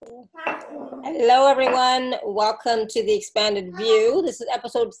Hello, everyone. Welcome to the Expanded View. This is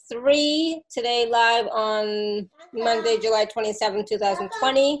episode 3, today live on Monday, July 27,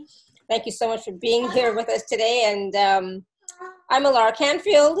 2020. Thank you so much for being here with us today. And I'm Alara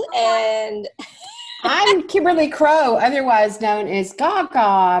Canfield, and I'm Kimberly Crow, otherwise known as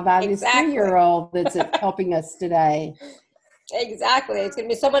Gaga, by this Exactly. 3-year-old that's helping us today. Exactly. It's going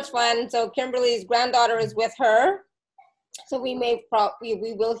to be so much fun. So Kimberly's granddaughter is with her. So we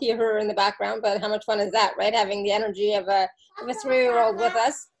will hear her in the background, but how much fun is that, right? Having the energy of a 3-year-old with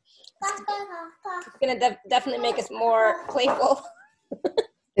us. It's going to definitely make us more playful.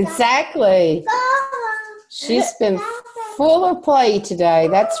 Exactly. She's been full of play today,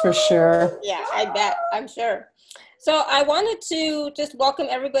 that's for sure. Yeah, I bet. I'm sure. So I wanted to just welcome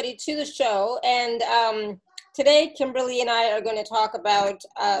everybody to the show. And today, Kimberly and I are going to talk about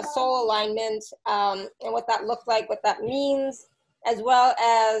soul alignment and what that looks like, what that means, as well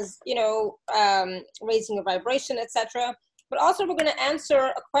as, raising a vibration, etc. But also we're going to answer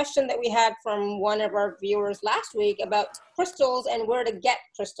a question that we had from one of our viewers last week about crystals and where to get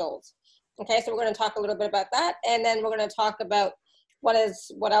crystals. Okay, so we're going to talk a little bit about that. And then we're going to talk about what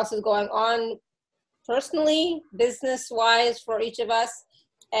else is going on personally, business-wise for each of us.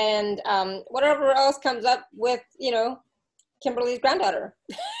 And whatever else comes up with, Kimberly's granddaughter.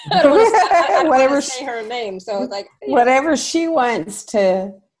 I don't want to say her name, so it's like whatever she wants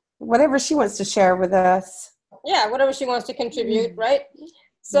to share with us. Yeah, whatever she wants to contribute, right?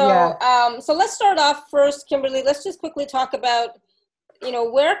 So, so let's start off first, Kimberly. Let's just quickly talk about,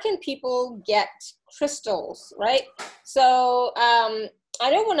 where can people get crystals, right? So, I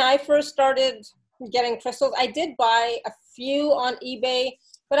know when I first started getting crystals, I did buy a few on eBay,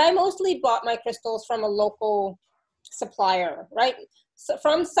 but I mostly bought my crystals from a local supplier, right? So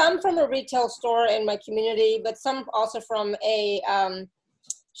from a retail store in my community, but some also from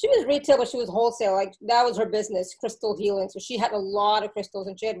she was retail, but she was wholesale. Like that was her business, crystal healing. So she had a lot of crystals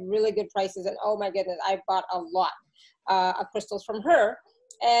and she had really good prices. And oh my goodness, I bought a lot of crystals from her.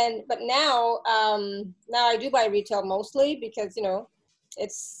 But now I do buy retail mostly because,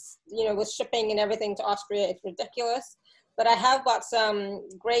 it's, with shipping and everything to Austria, it's ridiculous. But I have bought some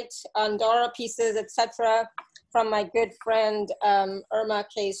great Andorra pieces, etc., from my good friend Irma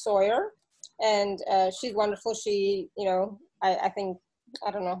K. Sawyer, and she's wonderful. She, I think,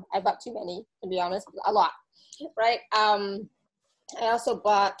 I don't know, I bought too many, to be honest, a lot, right? I also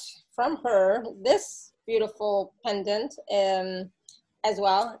bought from her this beautiful pendant as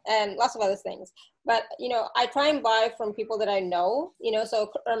well, and lots of other things. But, I try and buy from people that I know,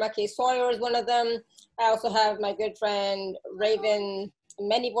 so Irma K. Sawyer is one of them. I also have my good friend Raven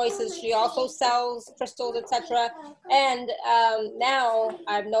Many Voices. She also sells crystals, etc. And now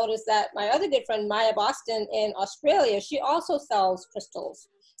I've noticed that my other good friend Maya Boston in Australia, she also sells crystals,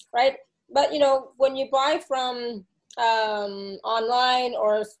 right? But, when you buy from online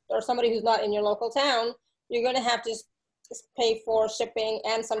or somebody who's not in your local town, you're going to have to pay for shipping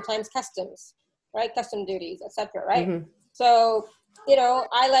and sometimes customs, right? Custom duties, etc. Right? Mm-hmm. So,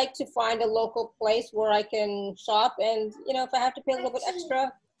 I like to find a local place where I can shop, and, if I have to pay a little bit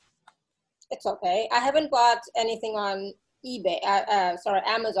extra, it's okay. I haven't bought anything on eBay,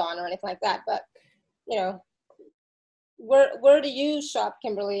 Amazon or anything like that, but, where do you shop,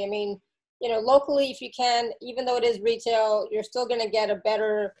 Kimberly? I mean, locally, if you can, even though it is retail, you're still going to get a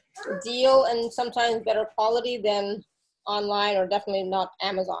better deal and sometimes better quality than online, or definitely not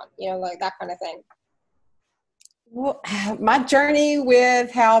Amazon, like that kind of thing. Well, my journey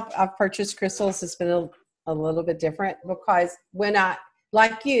with how I've purchased crystals has been a little bit different, because when I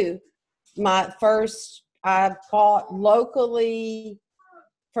bought locally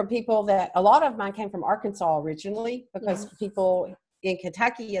from people that a lot of mine came from Arkansas originally, because people in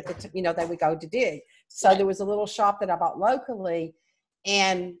Kentucky they would go to dig. So there was a little shop that I bought locally,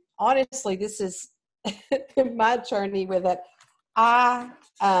 and honestly, this is my journey with it. I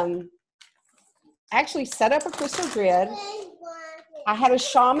actually set up a crystal grid. I had a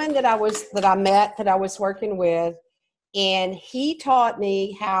shaman that I was working with, and he taught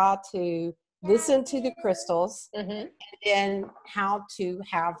me how to listen to the crystals, and then how to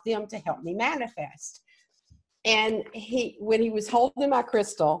have them to help me manifest. And when he was holding my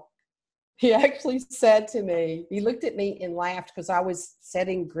crystal, he actually said to me, he looked at me and laughed, because I was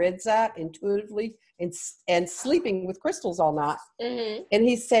setting grids up intuitively and sleeping with crystals all night. Mm-hmm. And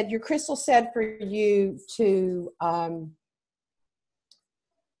he said, your crystal said for you to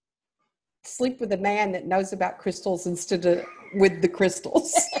sleep with a man that knows about crystals instead of with the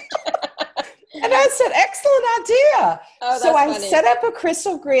crystals. And I said, excellent idea. Oh, so I set up a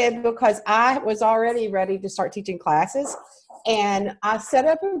crystal grid because I was already ready to start teaching classes. And I set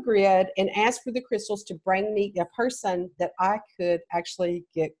up a grid and asked for the crystals to bring me a person that I could actually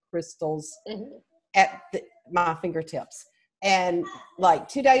get crystals at my fingertips. And like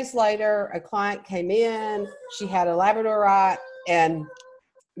 2 days later, a client came in. She had a Labradorite, and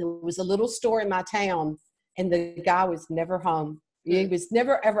there was a little store in my town, and the guy was never home. He was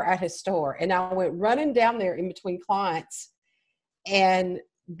never ever at his store. And I went running down there in between clients, and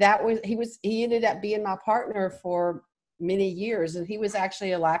he ended up being my partner for many years. And he was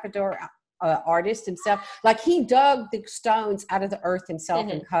actually a Labrador artist himself. Like, he dug the stones out of the earth himself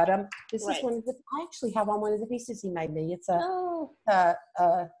and cut them. This is one of the, I actually have on one of the pieces he made me. It's a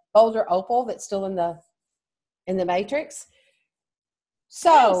Boulder opal that's still in the matrix.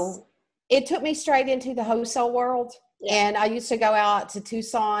 So it took me straight into the wholesale world. Yeah. And I used to go out to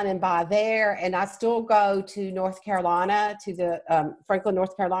Tucson and buy there, and I still go to North Carolina, to the Franklin,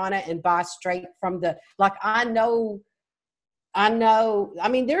 North Carolina, and buy straight from the, like, I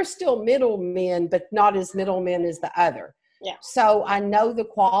mean, there's still middlemen, but not as middlemen as the other. Yeah. So I know the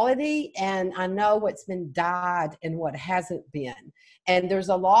quality, and I know what's been dyed and what hasn't been. And there's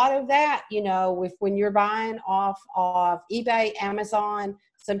a lot of that, you know, when you're buying off of eBay, Amazon,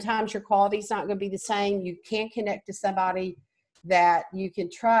 sometimes your quality is not going to be the same. You can connect to somebody that you can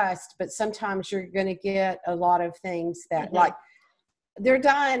trust, but sometimes you're going to get a lot of things that, like, they're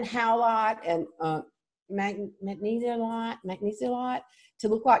dyeing howlite and magnesolite to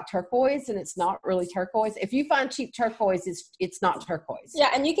look like turquoise, and it's not really turquoise. If you find cheap turquoise, it's not turquoise.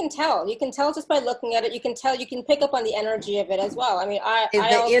 Yeah, and you can tell just by looking at it. You can tell, you can pick up on the energy of it as well. I mean, I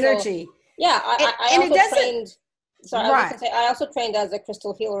also, energy. Yeah, I also trained as a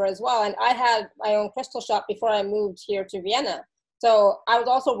crystal healer as well, and I had my own crystal shop before I moved here to Vienna. So I was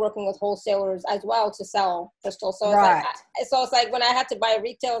also working with wholesalers as well to sell crystals. So it's like when I had to buy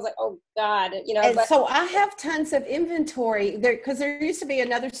retail, I was like, oh God, you know. And so I have tons of inventory there, because there used to be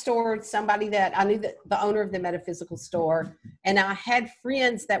another store, somebody that I knew, the owner of the metaphysical store, and I had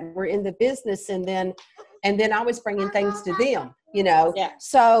friends that were in the business, and then I was bringing things to them, you know. Yeah.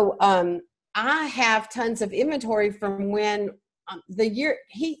 So I have tons of inventory from when the year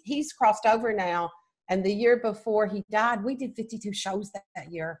he's crossed over now. And the year before he died, we did 52 shows that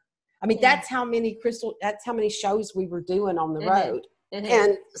year. I mean, that's how many shows we were doing on the road.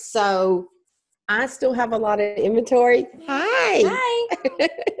 And so I still have a lot of inventory. Hi.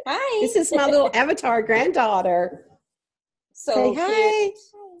 Hi. This is my little avatar granddaughter. So cute.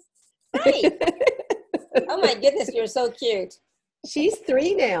 Hi. Oh my goodness, you're so cute. She's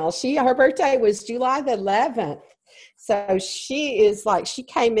 3 now. Her birthday was July the 11th. So she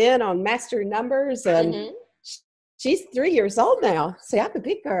came in on Master Numbers, and she's 3 years old now. See, I'm a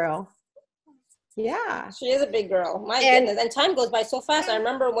big girl. Yeah. She is a big girl. My goodness. And time goes by so fast. I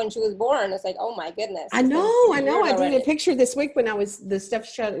remember when she was born, it's like, oh my goodness. I know. I did a picture this week when the stuff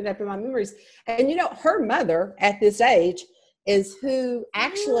showed up in my memories. And you know, her mother at this age is who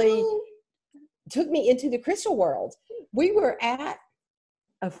actually took me into the crystal world. We were at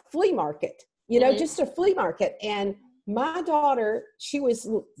a flea market, you know, just a flea market. And my daughter, she was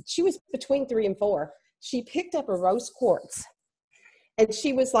between 3 and 4. She picked up a rose quartz, and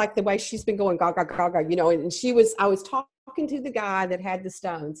she was like, the way she's been going gaga gaga, you know. And I was talking to the guy that had the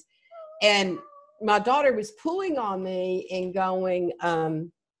stones, and my daughter was pulling on me and going,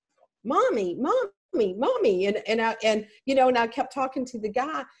 "Mommy, and you know, and I kept talking to the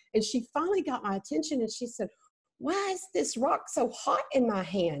guy, and she finally got my attention, and she said, why is this rock so hot in my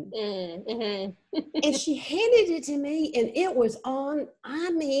hand? And she handed it to me, and it was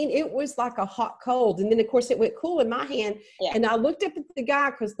it was like a hot cold. And then of course it went cool in my hand. Yeah. And I looked up at the guy,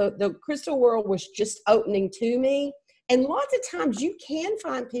 because the crystal world was just opening to me. And lots of times you can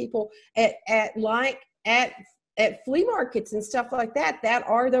find people at flea markets and stuff like that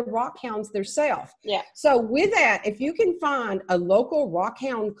are the rock hounds themselves. Yeah. So with that, if you can find a local rock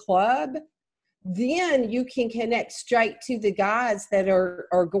hound club, then you can connect straight to the guys that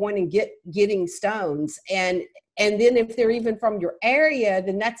are going and getting stones. And then if they're even from your area,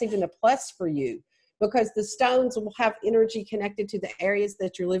 then that's even a plus for you, because the stones will have energy connected to the areas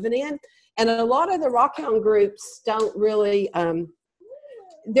that you're living in. And a lot of the rockhound groups don't really,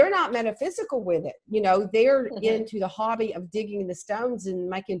 they're not metaphysical with it. You know, they're into the hobby of digging the stones and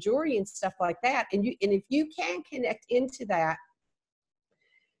making jewelry and stuff like that. And if you can connect into that,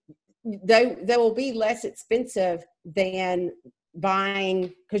 they will be less expensive than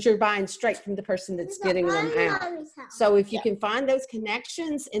buying, because you're buying straight from the person that's getting them out. So if you can find those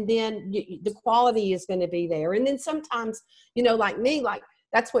connections, and then the quality is going to be there. And then sometimes, you know, like me, like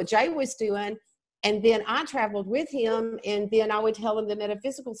that's what Jay was doing. And then I traveled with him, and then I would tell him the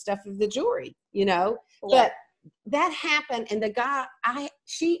metaphysical stuff of the jewelry, you know. Yeah. that happened, and the guy,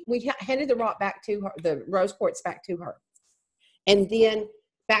 we handed the rock back to her, the rose quartz back to her, and then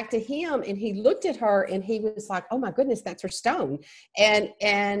back to him, and he looked at her, and he was like, "Oh my goodness, that's her stone."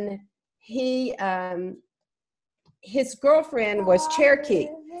 And he, his girlfriend was Cherokee,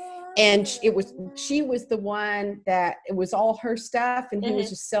 and she was the one that it was all her stuff, and he was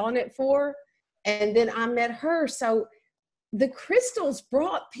just selling it for. And then I met her, so the crystals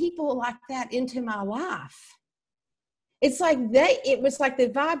brought people like that into my life. It's like it was like the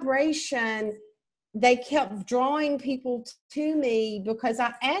vibration, they kept drawing people to me because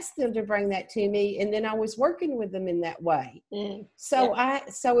I asked them to bring that to me, and then I was working with them in that way. So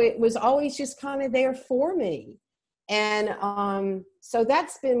it was always just kind of there for me. And so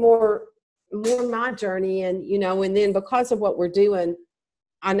that's been more my journey. And, you know, and then because of what we're doing,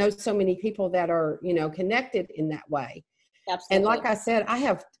 I know so many people that are, you know, connected in that way. Absolutely. And like I said, I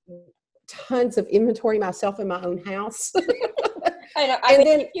have tons of inventory myself in my own house. I know. I mean,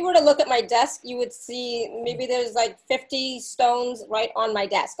 then, if you were to look at my desk, you would see maybe there's like 50 stones right on my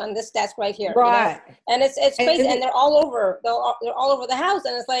desk, on this desk right here. Right. You know? And it's crazy. And they're all over. They're all over the house.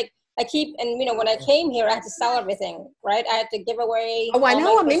 And it's like, and, you know, when I came here, I had to sell everything, right? I had to give away. Oh, I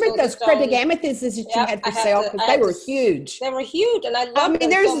know. I remember those cryptic amethysts that you had for sale, because they were huge. They were huge, and I loved them. I mean,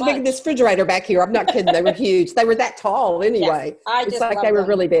 there's as big as this refrigerator back here. I'm not kidding. They were huge. They were that tall anyway. Yeah, it's like they were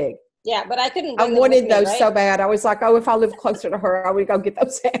really big. Yeah, but I couldn't. I wanted those so bad. I was like, oh, if I lived closer to her, I would go get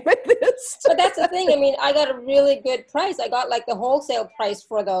those amethysts. But that's the thing. I mean, I got a really good price. I got like the wholesale price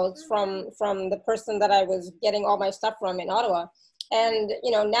for those from the person that I was getting all my stuff from in Ottawa. And,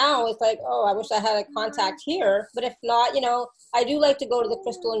 you know, now it's like, oh, I wish I had a contact here. But if not, you know, I do like to go to the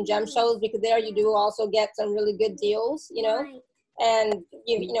crystal and gem shows, because there you do also get some really good deals, you know, and,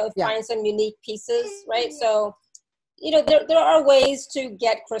 you know, find some unique pieces, right? So, you know, there are ways to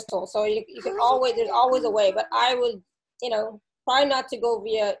get crystals. So you can there's always a way. But I would, you know, try not to go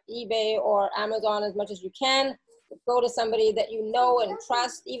via eBay or Amazon as much as you can. Go to somebody that you know and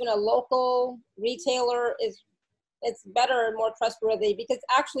trust. Even a local retailer it's better and more trustworthy, because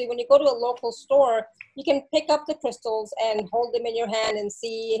actually when you go to a local store, you can pick up the crystals and hold them in your hand and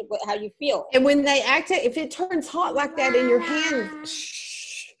see how you feel. And when they if it turns hot like that in your hand,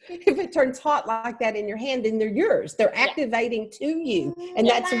 if it turns hot like that in your hand, then they're yours. They're activating to you. And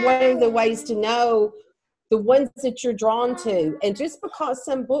that's one of the ways to know the ones that you're drawn to. And just because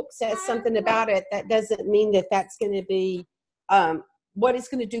some book says something about it, that doesn't mean that that's going to be what it's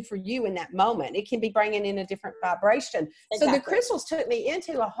going to do for you in that moment. It can be bringing in a different vibration. Exactly. So the crystals took me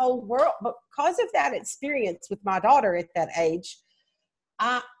into a whole world. But because of that experience with my daughter at that age,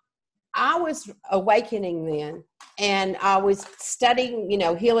 I was awakening then, and I was studying, you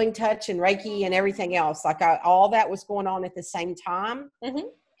know, healing touch and Reiki and everything else. Like all that was going on at the same time.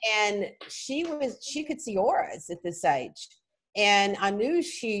 And she could see auras at this age. And I knew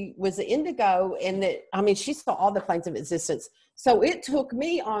she was an indigo, and that, I mean, she saw all the planes of existence. So it took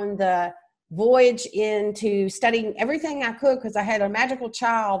me on the voyage into studying everything I could, because I had a magical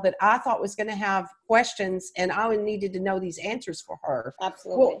child that I thought was going to have questions, and I needed to know these answers for her.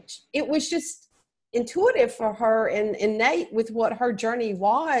 Absolutely. Well, it was just intuitive for her and innate with what her journey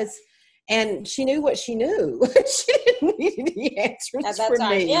was. And she knew what she knew. She didn't need any answers from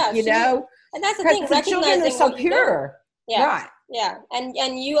me, you know? And that's the thing, the children are so pure. Yeah. Right. Yeah.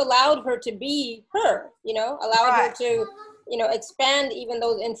 And you allowed her to be her, you know, allowed her to, you know, expand even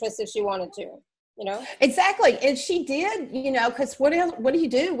those interests if she wanted to, you know? Exactly. And she did, you know, because what do you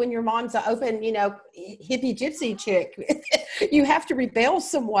do when your mom's an open, you know, hippie gypsy chick? You have to rebel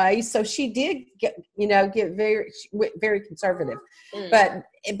some way. So she did get very, very conservative, but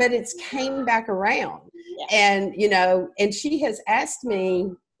it's came back around. And, you know, and she has asked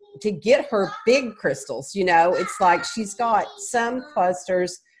me to get her big crystals, you know. It's like she's got some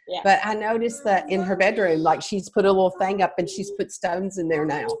clusters, but I noticed that in her bedroom, like she's put a little thing up and she's put stones in there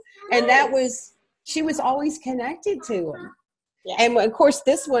now. And she was always connected to them. And of course,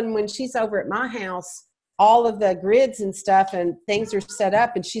 this one, when she's over at my house, all of the grids and stuff and things are set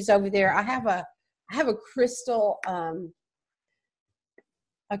up, and she's over there. I have a crystal,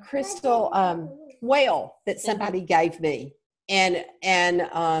 whale that somebody gave me. And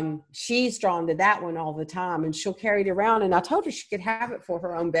she's drawn to that one all the time, and she'll carry it around. And I told her she could have it for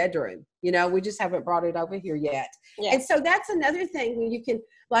her own bedroom. You know, we just haven't brought it over here yet. And so that's another thing, when you can,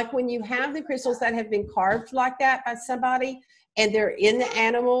 like when you have the crystals that have been carved like that by somebody, and they're in the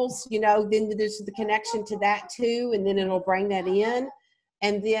animals, you know, then there's the connection to that too. And then it'll bring that in.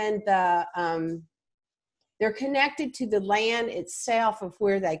 And then they're connected to the land itself of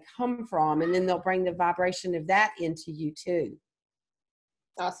where they come from, and then they'll bring the vibration of that into you too.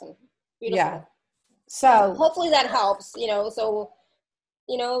 Awesome. Beautiful. Yeah. So hopefully that helps, so,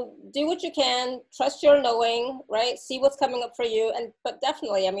 do what you can, trust your knowing, right? See what's coming up for you. But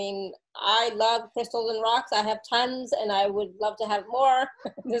definitely, I mean, I love crystals and rocks. I have tons and I would love to have more.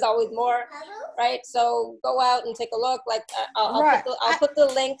 There's always more, right? So go out and take a look. Like I'll put the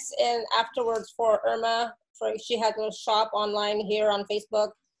links in afterwards for Irma. She has a shop online here on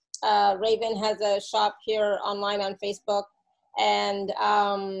Facebook. Raven has a shop here online on Facebook. And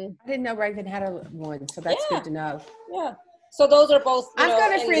I didn't know Raven had one, so that's good to know. Yeah. So those are both. I've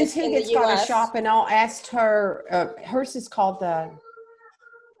got a friend too that's got a shop, and I'll ask her. Hers is called the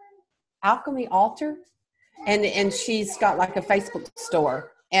Alchemy Altar, and she's got like a Facebook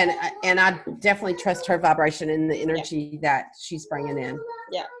store, and I definitely trust her vibration and the energy that she's bringing in.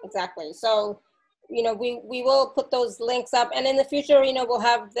 Yeah, exactly. So, we will put those links up, and in the future, we'll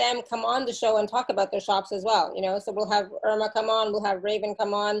have them come on the show and talk about their shops as well. So we'll have Irma come on, we'll have Raven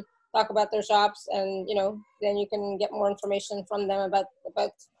come on, talk about their shops, and then you can get more information from them about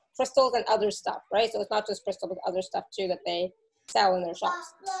crystals and other stuff, right? So it's not just crystal, but other stuff too that they sell in their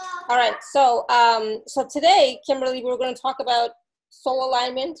shops. All right, so so today, Kimberly, we're going to talk about soul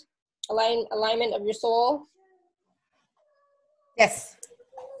alignment of your soul. Yes.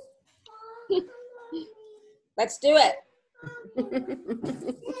 Let's do it.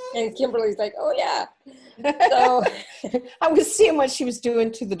 And Kimberly's like, oh yeah. So I was seeing what she was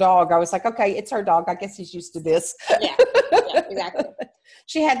doing to the dog. I was like, okay, it's her dog. I guess he's used to this. Yeah, exactly.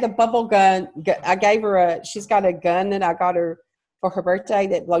 She had the bubble gun. I gave her she's got a gun that I got her for her birthday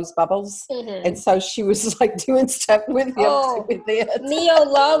that blows bubbles. Mm-hmm. And so she was like doing stuff with him. With it. Neo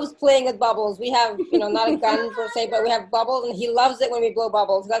loves playing with bubbles. We have, not a gun per se, but we have bubbles, and he loves it when we blow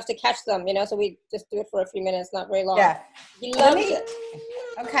bubbles. He loves to catch them, so we just do it for a few minutes, not very long. Yeah. He loves it.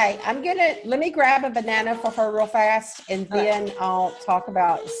 Okay, let me grab a banana for her real fast, and then I'll talk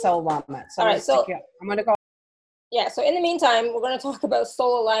about soul alignment. So all right, so I'm going to go. Yeah, so in the meantime, we're going to talk about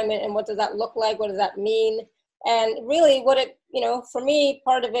soul alignment and what does that look like? What does that mean? And really what it, for me,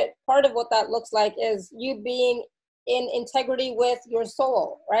 part of what that looks like is you being in integrity with your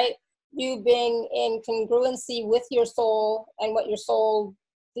soul, right? You being in congruency with your soul and what your soul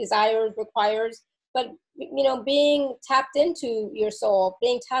desires, requires, but, being tapped into your soul,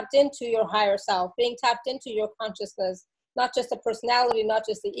 being tapped into your higher self, being tapped into your consciousness, not just the personality, not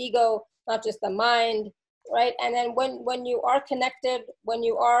just the ego, not just the mind, right? And then when you are connected, when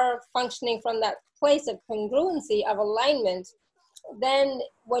you are functioning from that place of congruency, of alignment, then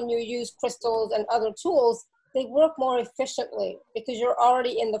when you use crystals and other tools, they work more efficiently because you're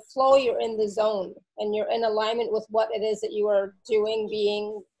already in the flow, you're in the zone, and you're in alignment with what it is that you are doing,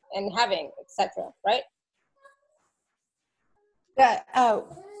 being, and having, etc. Right?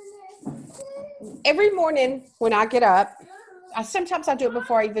 Every morning when I get up, sometimes I do it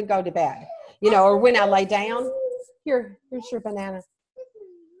before I even go to bed, or when I lay down. Here's your banana.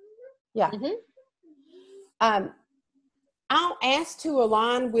 Yeah. Mm-hmm. I'll ask to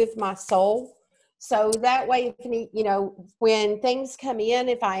align with my soul. So that way, when things come in,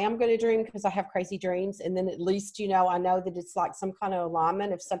 if I am going to dream, because I have crazy dreams, and then at least, I know that it's like some kind of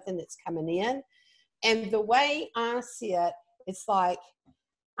alignment of something that's coming in. And the way I see it, it's like,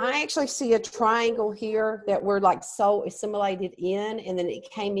 I actually see a triangle here that we're like soul assimilated in, and then it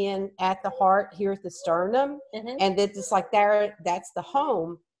came in at the heart here at the sternum, mm-hmm. and it's like that's the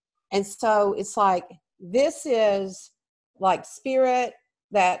home. And so it's like, this is like spirit,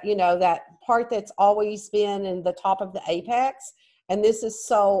 that, that part that's always been in the top of the apex, and this is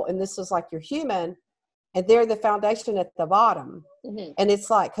soul, and this is like your human, and they're the foundation at the bottom. Mm-hmm. And it's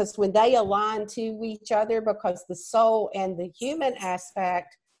like, because when they align to each other, because the soul and the human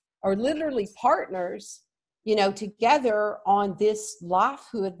aspect are literally partners, together on this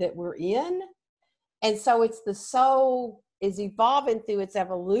lifehood that we're in. And so it's the soul is evolving through its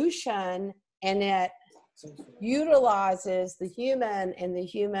evolution, and it utilizes the human and the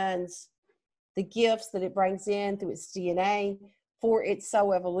humans, the gifts that it brings in through its DNA for its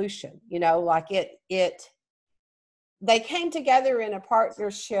soul evolution. Like they came together in a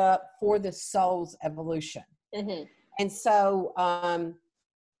partnership for the soul's evolution. Mm-hmm. And so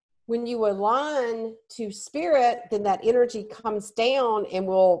when you align to spirit, then that energy comes down and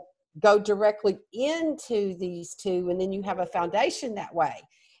will go directly into these two, and then you have a foundation that way.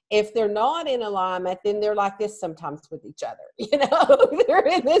 If they're not in alignment, then they're like this sometimes with each other. They're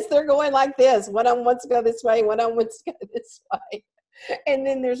in this, they're going like this. One of them wants to go this way, one of them wants to go this way. And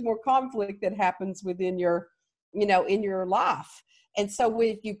then there's more conflict that happens within your, in your life. And so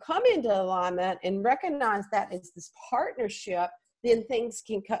if you come into alignment and recognize that it's this partnership, then things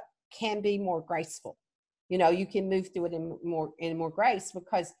can be more graceful. You can move through it in more grace,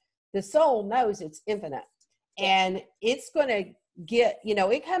 because the soul knows it's infinite, and it's going to get,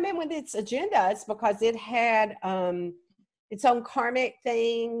 it come in with its agendas because it had its own karmic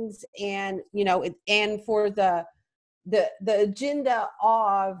things, and and for the agenda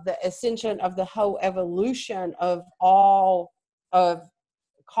of the ascension of the whole evolution of all of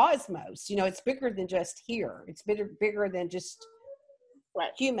cosmos. It's bigger than just here. It's bigger than just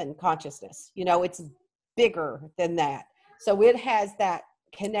human consciousness. It's bigger than that. So it has that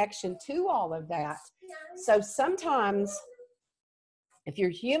connection to all of that. So sometimes if your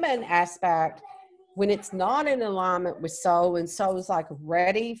human aspect, when it's not in alignment with soul, and soul is like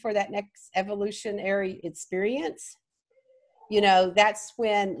ready for that next evolutionary experience, that's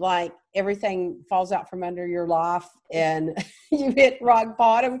when like everything falls out from under your life and you hit rock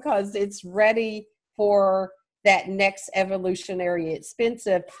bottom, because it's ready for that next evolutionary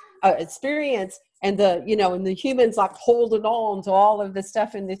experience. And and the humans like holding on to all of the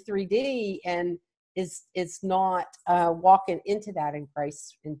stuff in the 3D, and is not walking into that in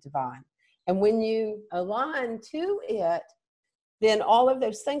grace and divine. And when you align to it, then all of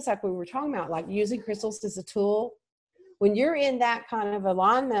those things like we were talking about, like using crystals as a tool, when you're in that kind of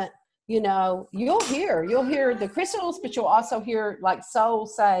alignment, you'll hear the crystals, but you'll also hear like soul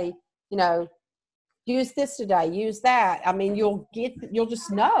say, use this today, use that. I mean, you'll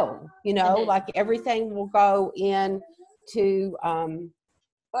just know, like everything will go into,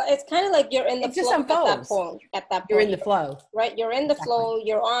 well, it's kind of like you're in the flow at that point. You're in the flow. Right? You're in the flow,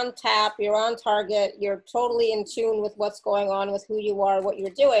 you're on tap, you're on target, you're totally in tune with what's going on, with who you are, what you're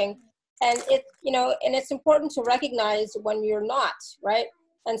doing. And and it's important to recognize when you're not, right?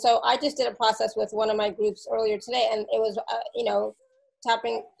 And so I just did a process with one of my groups earlier today, and it was,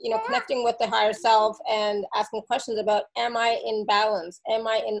 tapping, connecting with the higher self and asking questions about, am I in balance? Am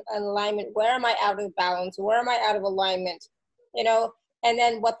I in alignment? Where am I out of balance? Where am I out of alignment? And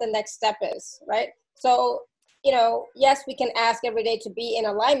then what the next step is, right? So, yes, we can ask every day to be in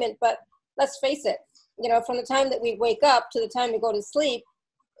alignment, but let's face it, from the time that we wake up to the time we go to sleep,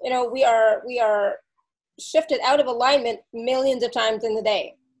 we are shifted out of alignment millions of times in the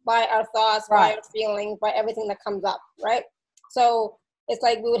day by our thoughts, by our feelings, by everything that comes up, right? So it's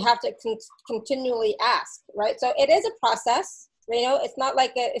like we would have to continually ask, right? So it is a process, it's not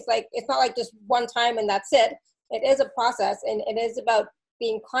like it's not like just one time and that's it. It is a process, and it is about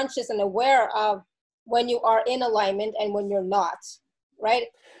being conscious and aware of when you are in alignment and when you're not, right?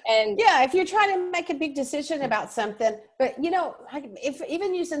 And yeah, if you're trying to make a big decision about something, but if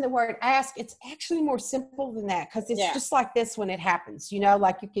even using the word ask, it's actually more simple than that, because it's just like this when it happens,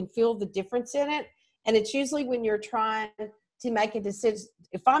 like you can feel the difference in it. And it's usually when you're trying to make a decision.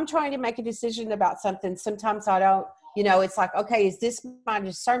 If I'm trying to make a decision about something, sometimes I don't, it's like, okay, is this my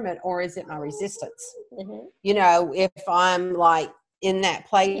discernment or is it my resistance? Mm-hmm. If I'm like in that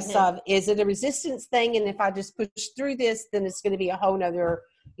place of, is it a resistance thing? And if I just push through this, then it's going to be a whole nother,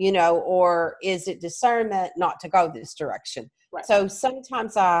 or is it discernment not to go this direction? Right. So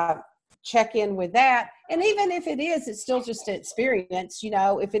sometimes I check in with that. And even if it is, it's still just an experience.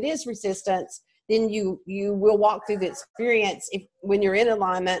 If it is resistance, then you will walk through the experience when you're in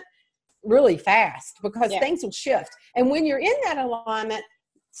alignment really fast, because things will shift. And when you're in that alignment,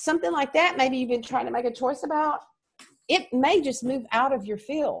 something like that, maybe you've been trying to make a choice about, it may just move out of your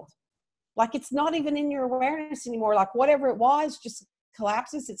field. Like it's not even in your awareness anymore. Like whatever it was just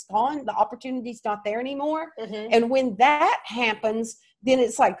collapses, it's gone. The opportunity's not there anymore. Mm-hmm. And when that happens, then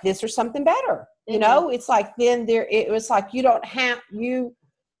it's like this or something better. Mm-hmm. It's like then it was like you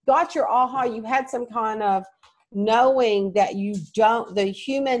got your aha, you had some kind of knowing that the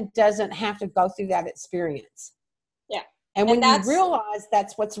human doesn't have to go through that experience. Yeah. And when you realize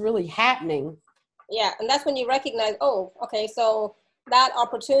that's what's really happening. Yeah. And that's when you recognize, oh, okay, so that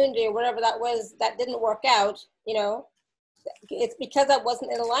opportunity or whatever that was, that didn't work out, it's because I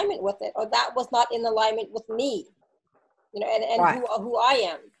wasn't in alignment with it, or that was not in alignment with me, and right. who I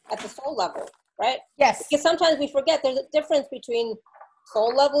am at the soul level, right? Yes. Because sometimes we forget there's a difference between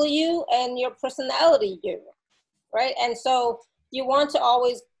soul level you and your personality you, right? And so you want to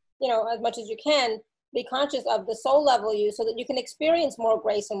always, as much as you can, be conscious of the soul level you, so that you can experience more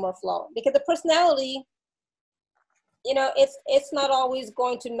grace and more flow. Because the personality, it's not always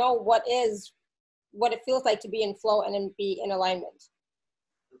going to know what it feels like to be in flow and be in alignment,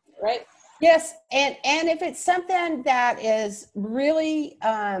 right? Yes, and if it's something that is really,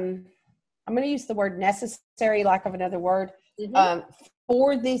 I'm going to use the word necessary, lack of another word,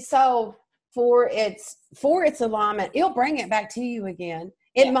 for the soul, for its alignment, it'll bring it back to you again.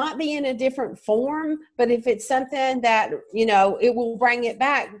 It might be in a different form, but if it's something that, it will bring it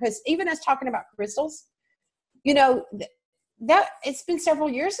back. Because even us talking about crystals, that it's been several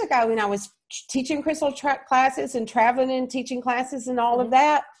years ago when I was teaching crystal classes and traveling and teaching classes and all of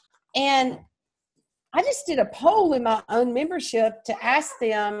that. And I just did a poll in my own membership to ask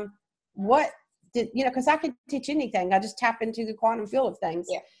them what did, because I could teach anything. I just tap into the quantum field of things.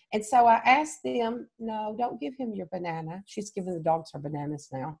 Yeah. And so I asked them, no, don't give him your banana. She's giving the dogs her bananas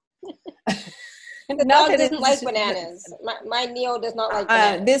now. The dog doesn't like bananas. My Neo does not like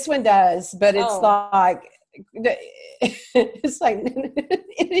bananas. This one does, but it's like, it's like,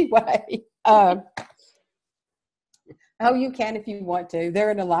 anyway. You can if you want to.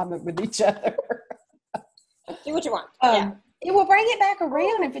 They're in alignment with each other. Do what you want. It will bring it back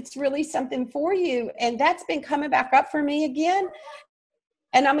around if it's really something for you. And that's been coming back up for me again.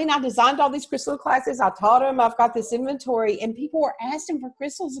 And I mean, I designed all these crystal classes. I taught them. I've got this inventory, and people are asking for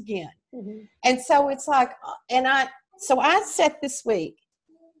crystals again. Mm-hmm. And so it's like, so I sat this week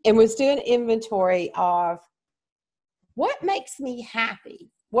and was doing inventory of what makes me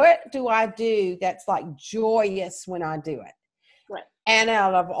happy. What do I do that's like joyous when I do it? Right. And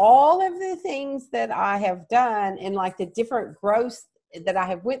out of all of the things that I have done and like the different growth that I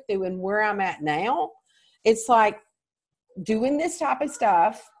have went through and where I'm at now, it's like doing this type of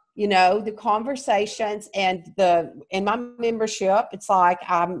stuff, the conversations and in my membership, it's like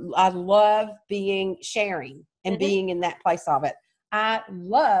I love sharing and being in that place of it. I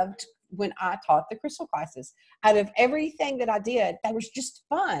loved when I taught the crystal classes. Out of everything that I did, that was just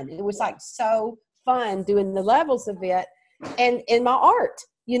fun. It was like so fun doing the levels of it and in my art,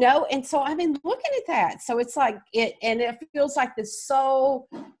 and so I've been looking at that. So it's like it feels like the soul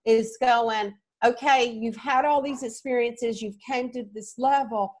is going, okay, you've had all these experiences, you've came to this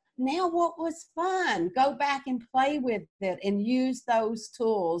level. Now what was fun? Go back and play with it and use those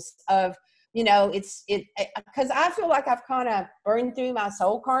tools of, because I feel like I've kind of burned through my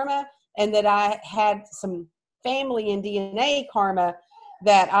soul karma, and that I had some family and DNA karma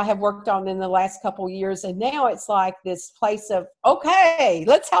that I have worked on in the last couple of years. And now it's like this place of, okay,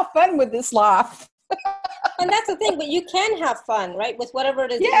 let's have fun with this life. And that's the thing, but you can have fun, right? With whatever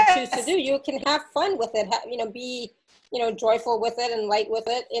it is that you choose to do, you can have fun with it, be, joyful with it and light with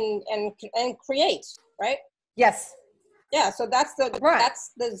it and create, right? Yes. Yeah. So that's the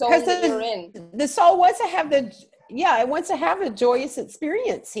zone that you're in. The soul wants to have it wants to have a joyous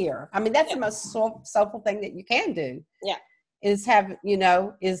experience here. I mean, that's the most soulful thing that you can do. Yeah. Is have,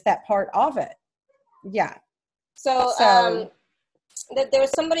 is that part of it. Yeah. So that there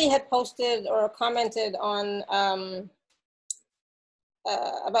was somebody had posted or commented on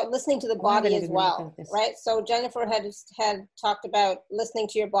about listening to the body as well, right? So Jennifer had talked about listening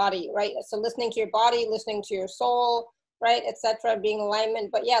to your body, right? So listening to your body, listening to your soul, right, etc., being in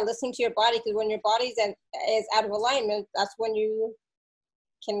alignment. But listening to your body, because when your body is out of alignment, that's when you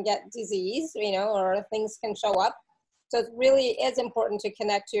can get disease, or things can show up. So it really is important to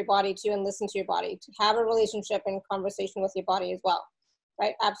connect to your body too and listen to your body, to have a relationship and conversation with your body as well.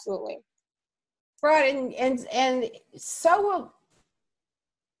 Right? Absolutely. Right. And so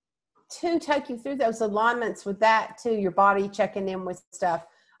to take you through those alignments with that to your body, checking in with stuff.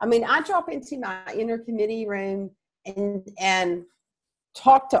 I mean, I drop into my inner committee room and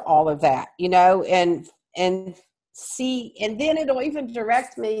talk to all of that, and see, and then it'll even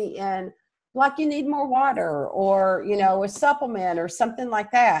direct me in, like, you need more water or, a supplement or something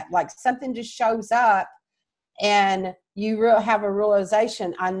like that. Like something just shows up and you have a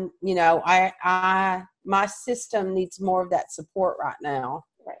realization, my system needs more of that support right now.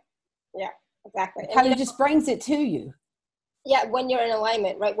 Right. Yeah, exactly. It kind of just brings it to you. Yeah, when you're in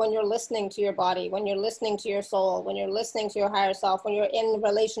alignment, right? When you're listening to your body, when you're listening to your soul, when you're listening to your higher self, when you're in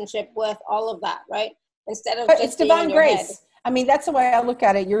relationship with all of that, right? Instead of just it's divine grace. Head. I mean, that's the way I look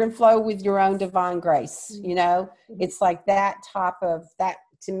at it. You're in flow with your own divine grace, It's like that type of that,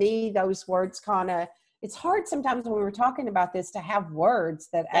 to me, those words it's hard sometimes when we're talking about this to have words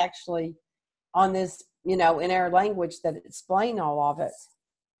that actually on this, in our language that explain all of it.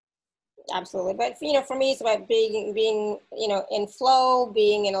 Absolutely. But, for me, it's about being, in flow,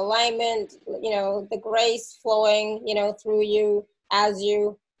 being in alignment, the grace flowing, through you, as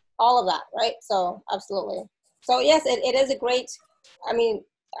you, all of that, right? So absolutely. So yes, it is a great, I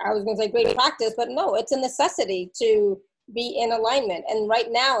was going to say great practice, but no, it's a necessity to be in alignment. And right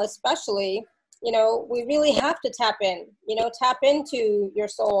now, especially, we really have to tap into your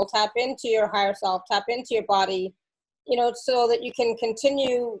soul, tap into your higher self, tap into your body, so that you can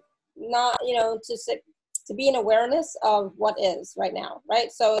continue not, to be in awareness of what is right now,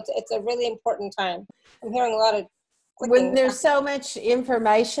 right? So it's a really important time. I'm hearing a lot of when there's so much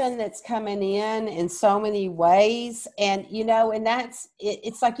information that's coming in so many ways, and and that's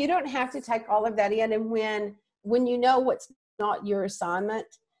it's like you don't have to take all of that in, and when you know what's not your assignment.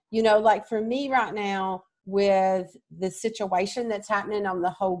 You know, like for me right now with the situation that's happening on the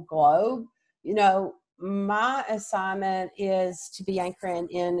whole globe, you know, my assignment is to be anchoring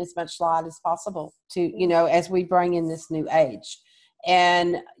in as much light as possible to, you know, as we bring in this new age.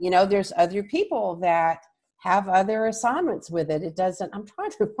 And, you know, there's other people that have other assignments with it. It doesn't, I'm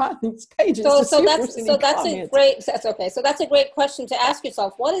trying to find these pages. So that's a great, that's okay. So that's a great question to ask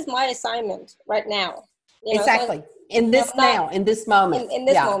yourself. What is my assignment right now? You know, exactly. So, in this now, in this moment. In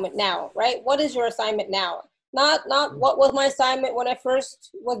this moment now, right? What is your assignment now? Not what was my assignment when I first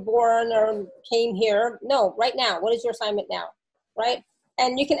was born or came here. No, right now. What is your assignment now? Right?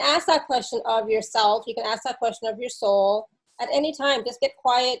 And you can ask that question of yourself. You can ask that question of your soul at any time. Just get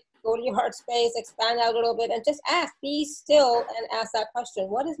quiet, go to your heart space, expand out a little bit, and just ask. Be still and ask that question.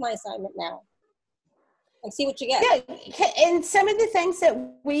 What is my assignment now? And see what you get. Yeah, and some of the things that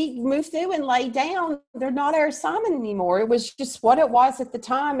we move through and lay down, they're not our assignment anymore. It was just what it was at the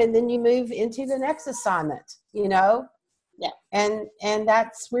time, and then you move into the next assignment, you know? Yeah. And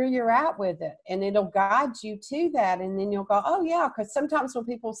that's where you're at with it, and it'll guide you to that, and then you'll go, oh yeah, because sometimes when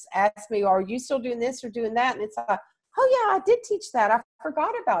people ask me, are you still doing this or doing that? And it's like, oh yeah, I did teach that. I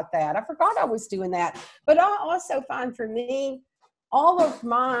forgot about that. I forgot I was doing that. But I also find for me, all of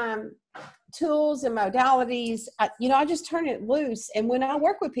my tools and modalities, you know, I just turn it loose. And when I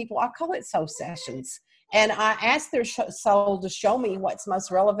work with people, I call it soul sessions. And I ask their soul to show me what's most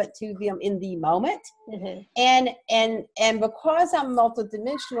relevant to them in the moment. Mm-hmm. And because I'm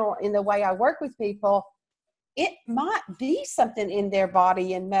multidimensional in the way I work with people, it might be something in their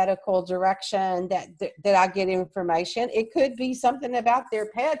body in medical direction that I get information. It could be something about their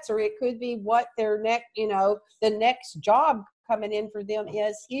pets, or it could be what their next, you know, the next job coming in for them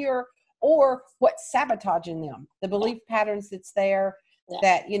is here, or what's sabotaging them, the belief patterns that's there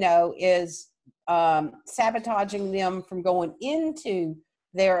that, you know, is sabotaging them from going into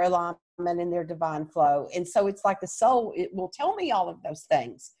their alignment and their divine flow. And so it's like the soul, it will tell me all of those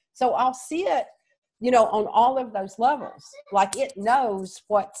things. So I'll see it, you know, on all of those levels. Like it knows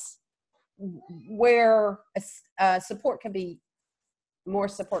where support can be, more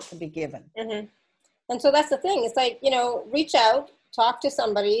support can be given. Mm-hmm. And so that's the thing. It's like, you know, reach out, talk to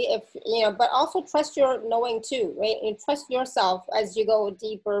somebody, if, you know, but also trust your knowing too, right? And trust yourself as you go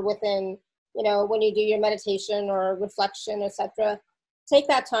deeper within, you know, when you do your meditation or reflection, etc. Take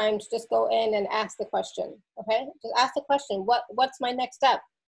that time to just go in and ask the question. Okay. Just ask the question. What's my next step?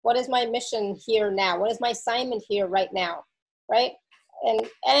 What is my mission here now? What is my assignment here right now? Right.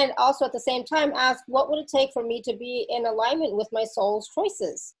 And also at the same time, ask, what would it take for me to be in alignment with my soul's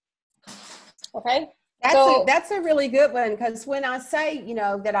choices? Okay. That's a really good one, because when I say, you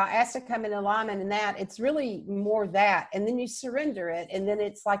know, that I ask to come in alignment and that, it's really more that, and then you surrender it, and then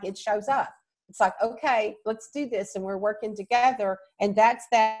it's like it shows up. It's like, okay, let's do this, and we're working together, and that's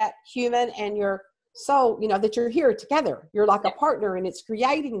that human and your soul, you know, that you're here together. You're like a partner, and it's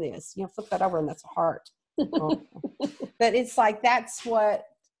creating this. You know, flip that over, and that's a heart. But it's like that's what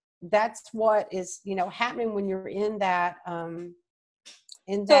is, you know, happening when you're in that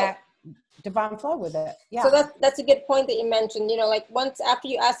divine flow with it. Yeah. So that's a good point that you mentioned. You know, like once after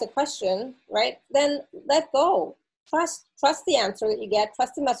you ask a question, right, then let go. Trust the answer that you get.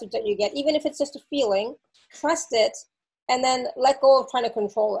 Trust the message that you get, even if it's just a feeling. Trust it, and then let go of trying to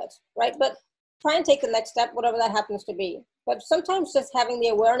control it, right? But try and take the next step, whatever that happens to be. But sometimes just having the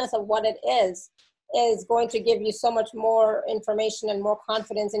awareness of what it is going to give you so much more information and more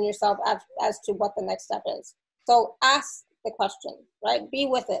confidence in yourself as to what the next step is. So ask the question, right? Be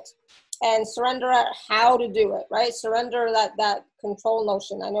with it. And surrender at how to do it, right? Surrender that control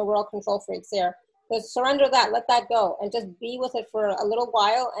notion. I know we're all control freaks here. But surrender that, let that go, and just be with it for a little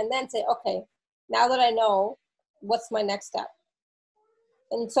while, and then say, okay, now that I know, what's my next step?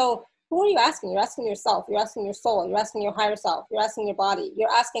 And so who are you asking? You're asking yourself. You're asking your soul. You're asking your higher self. You're asking your body.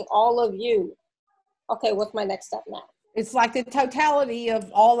 You're asking all of you, okay, what's my next step now? It's like the totality of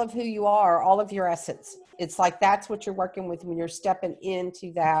all of who you are, all of your essence. It's like that's what you're working with when you're stepping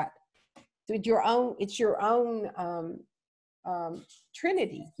into that. It's your own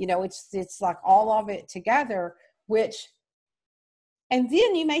trinity, you know, it's like all of it together, and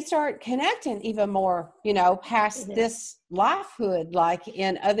then you may start connecting even more, you know, past this lifehood, like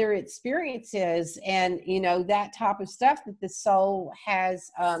in other experiences, and, you know, that type of stuff that the soul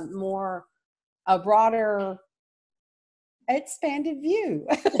has a broader expanded view.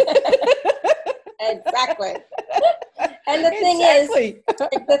 Exactly. And the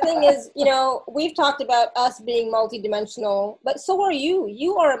thing is, you know, we've talked about us being multidimensional, but so are you.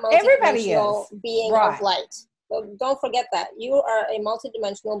 You are a multidimensional being of light. So don't forget that. You are a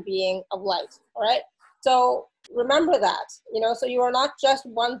multidimensional being of light. All right? So remember that, so you are not just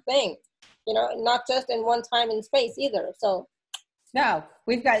one thing, not just in one time and space either. So no,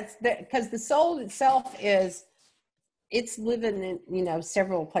 we've got, because the soul itself it's living in,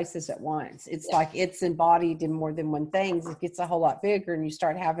 several places at once. It's like it's embodied in more than one thing. It gets a whole lot bigger, and you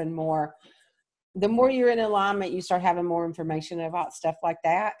start having more, the more you're in alignment, you start having more information about stuff like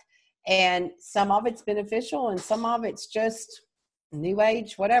that. And some of it's beneficial and some of it's just new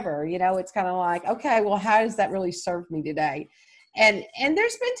age, whatever, it's kind of like, okay, well, how does that really serve me today? And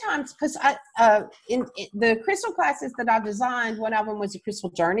there's been times, because in the crystal classes that I designed, one of them was a crystal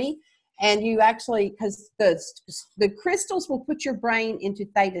journey. And you actually, because the crystals will put your brain into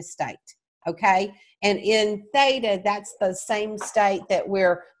theta state, okay? And in theta, that's the same state that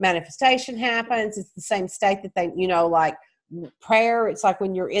where manifestation happens. It's the same state that they, like prayer, it's like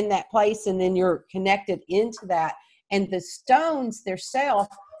when you're in that place and then you're connected into that. And the stones themselves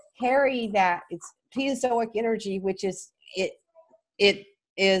carry that, it's piezoic energy, which is, it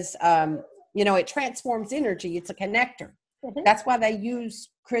is, it transforms energy. It's a connector. Mm-hmm. That's why they use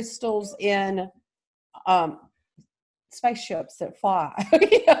crystals in spaceships that fly,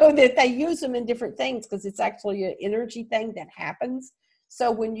 that they use them in different things, because it's actually an energy thing that happens. So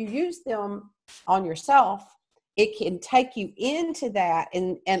when you use them on yourself, it can take you into that.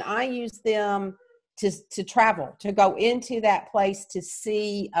 And I use them to travel, to go into that place, to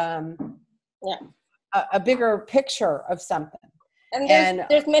see a bigger picture of something. And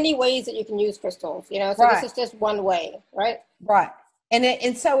there's many ways that you can use crystals, so right. This is just one way, right? Right.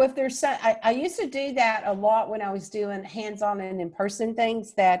 And so if there's I used to do that a lot when I was doing hands-on and in-person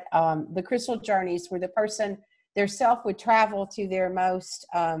things, that the crystal journeys where the person, their self would travel to their most,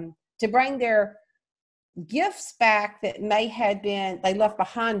 to bring their gifts back that may have been, they left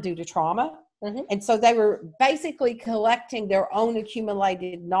behind due to trauma. Mm-hmm. And so they were basically collecting their own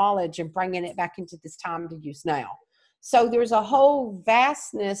accumulated knowledge and bringing it back into this time to use now. So there's a whole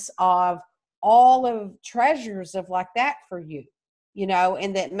vastness of all of treasures of like that for you,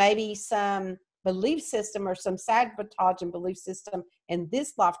 and that maybe some belief system or some sabotage and belief system in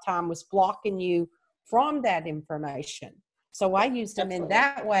this lifetime was blocking you from that information. So I used them in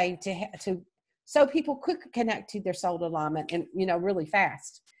that way to so people could connect to their soul alignment and, really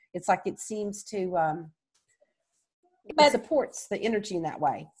fast. It's like it seems to it supports the energy in that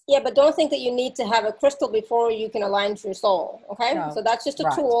way. Yeah, but don't think that you need to have a crystal before you can align to your soul, okay? No, so that's just a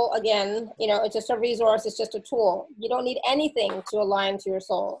tool. Again, it's just a resource. It's just a tool. You don't need anything to align to your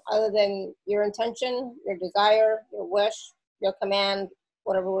soul other than your intention, your desire, your wish, your command,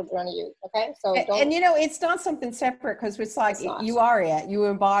 whatever word you want to use, okay? So and it's not something separate, because it's like you are it. You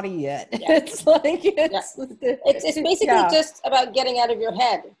embody it. Yeah. It's like it's basically just about getting out of your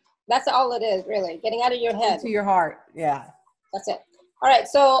head. That's all it is, really. Getting out of your head. To your heart, yeah. That's it. All right,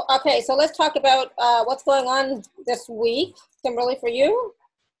 so let's talk about what's going on this week, Kimberly, for you.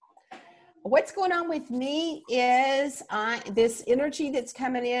 What's going on with me is this energy that's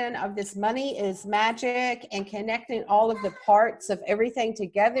coming in of this money is magic and connecting all of the parts of everything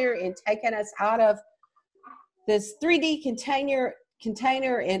together and taking us out of this 3D container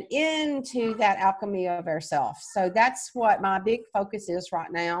and into that alchemy of ourselves. So that's what my big focus is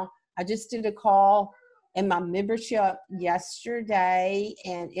right now. I just did a call in my membership yesterday,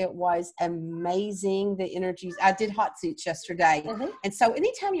 and it was amazing. The energies, I did hot seats yesterday. Mm-hmm. And so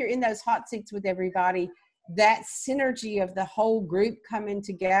anytime you're in those hot seats with everybody, that synergy of the whole group coming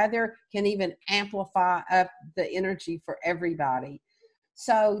together can even amplify up the energy for everybody.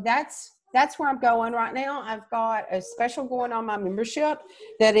 So that's where I'm going right now. I've got a special going on my membership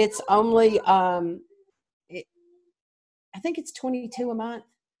that it's only, I think it's $22 a month.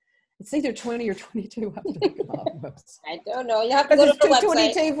 It's either 20 or 22. I don't know. You have to go to the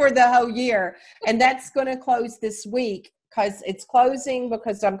website. 22 for the whole year. And that's going to close this week, because it's closing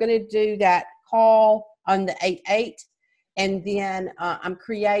because I'm going to do that call on the 8/8. And then I'm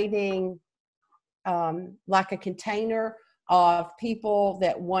creating like a container of people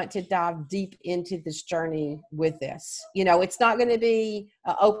that want to dive deep into this journey with this. It's not going to be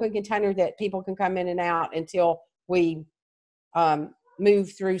an open container that people can come in and out until we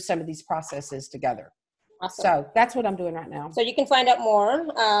move through some of these processes together. Awesome. So that's what I'm doing right now. So you can find out more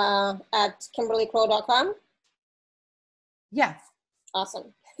at KimberlyCrow.com. Yes.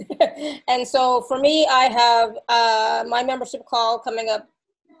 Awesome. And so for me, I have my membership call coming up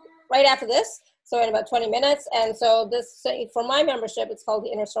right after this. So in about 20 minutes. And so this, for my membership, it's called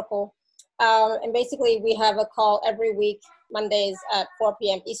the Inner Circle. And basically we have a call every week, Mondays at 4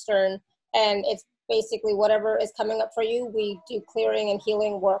 p.m. Eastern. And it's basically whatever is coming up for you, we do clearing and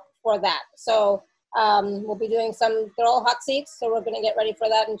healing work for that. So we'll be doing they're all hot seats. So we're going to get ready for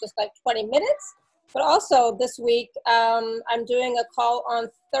that in just like 20 minutes. But also this week, I'm doing a call on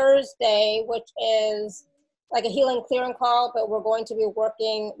Thursday, which is like a healing clearing call, but we're going to be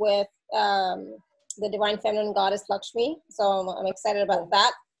working with the Divine Feminine Goddess Lakshmi. So I'm excited about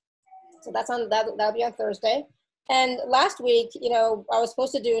that. So that's on, that'll be on Thursday. And last week, you know, I was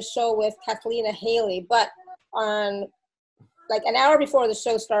supposed to do a show with Kathleen Haley, but on like an hour before the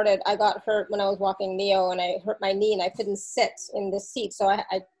show started, I got hurt when I was walking Neo, and I hurt my knee and I couldn't sit in the seat. So I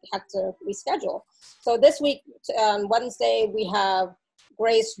had to reschedule. So this week, on Wednesday, we have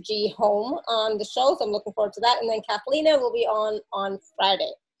Grace G. Home on the show. So I'm looking forward to that. And then Kathleen will be on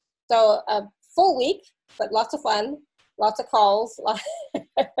Friday. So a full week, but lots of fun, lots of calls.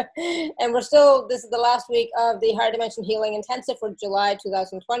 And we're still, this is the last week of the Higher Dimension Healing Intensive for July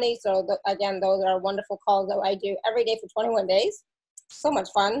 2020. So again, those are wonderful calls that I do every day for 21 days. So much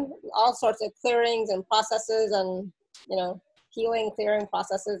fun, all sorts of clearings and processes and, you know, healing, clearing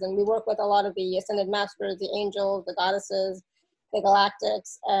processes. And we work with a lot of the Ascended Masters, the angels, the goddesses, the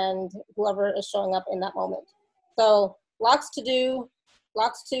galactics, and whoever is showing up in that moment. So lots to do,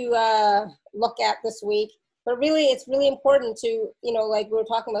 lots to look at this week. But really, it's really important to, you know, like we were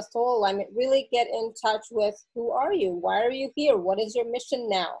talking about soul alignment, really get in touch with who are you? Why are you here? What is your mission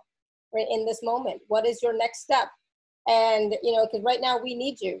now, right, in this moment? What is your next step? And, you know, because right now we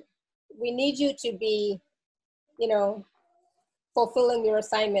need you. We need you to be, you know, fulfilling your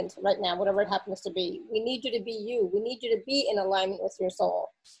assignment right now, whatever it happens to be. We need you to be you. We need you to be in alignment with your soul.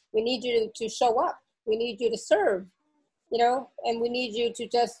 We need you to show up. We need you to serve, you know, and we need you to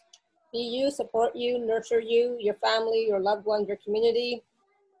just be you, support you, nurture you, your family, your loved ones, your community.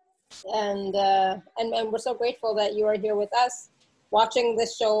 And we're so grateful that you are here with us, watching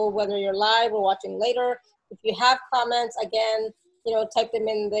this show, whether you're live or watching later. If you have comments, again, you know, type them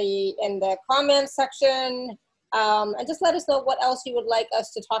in the comments section, and just let us know what else you would like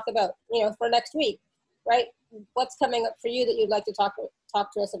us to talk about, you know, for next week, right? What's coming up for you that you'd like to talk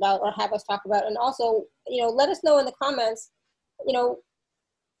to us about or have us talk about. And also, you know, let us know in the comments, you know,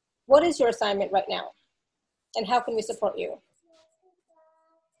 what is your assignment right now? And how can we support you?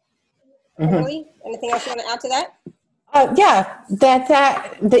 Kimberly, anything else you want to add to that? Yeah,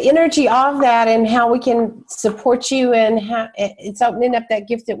 that the energy of that and how we can support you and how it's opening up that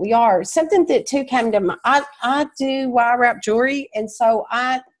gift that we are. Something that too came to mind. I do wire wrap jewelry, and so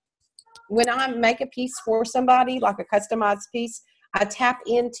when I make a piece for somebody, like a customized piece, I tap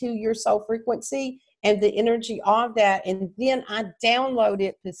into your soul frequency and the energy of that, and then I download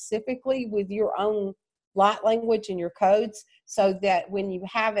it specifically with your own light language and your codes, so that when you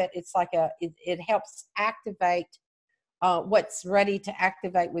have it, it's like it helps activate what's ready to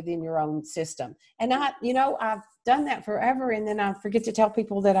activate within your own system. And I've done that forever, and then I forget to tell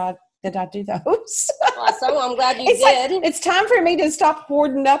people that I do those. Awesome. I'm glad you did. It's time for me to stop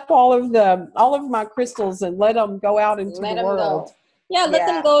hoarding up all of my crystals and let them go out into the world. Go. Yeah, let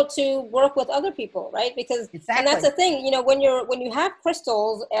them go to work with other people, right? Because and that's the thing, you know, when you have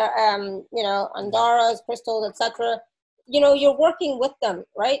crystals, you know, Andaras, crystals, etc., you know, you're working with them,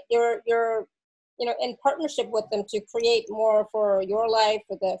 right? You're you know, in partnership with them to create more for your life,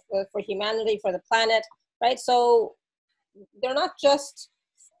 for humanity, for the planet, right? So they're not just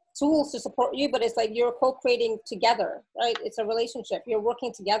tools to support you, but it's like you're co-creating together, right? It's a relationship. You're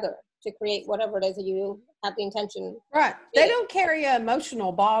working together to create whatever it is that you have the intention. Right. They don't carry an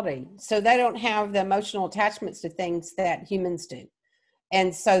emotional body, so they don't have the emotional attachments to things that humans do.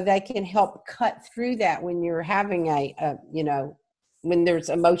 And so they can help cut through that when you're having when there's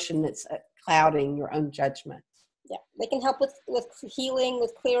emotion that's clouding your own judgment. Yeah. They can help with healing,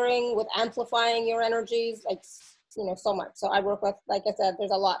 with clearing, with amplifying your energies, like, you know, so much. So I work with, like I said,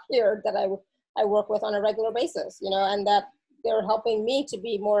 there's a lot here that I work with on a regular basis, you know, and that they're helping me to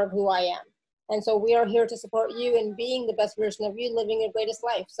be more of who I am. And so we are here to support you in being the best version of you, living your greatest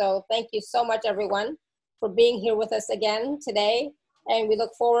life. So thank you so much, everyone, for being here with us again today. And we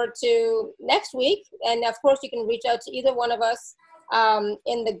look forward to next week. And of course, you can reach out to either one of us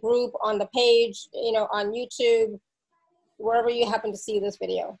in the group, on the page, you know, on YouTube, wherever you happen to see this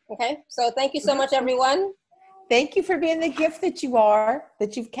video. Okay. So thank you so much, everyone. Thank you for being the gift that you are,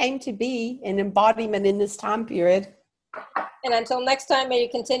 that you've came to be an embodiment in this time period. And until next time, may you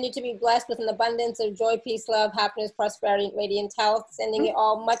continue to be blessed with an abundance of joy, peace, love, happiness, prosperity, and radiant health. Sending you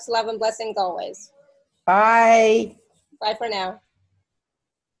all much love and blessings always. Bye. Bye for now.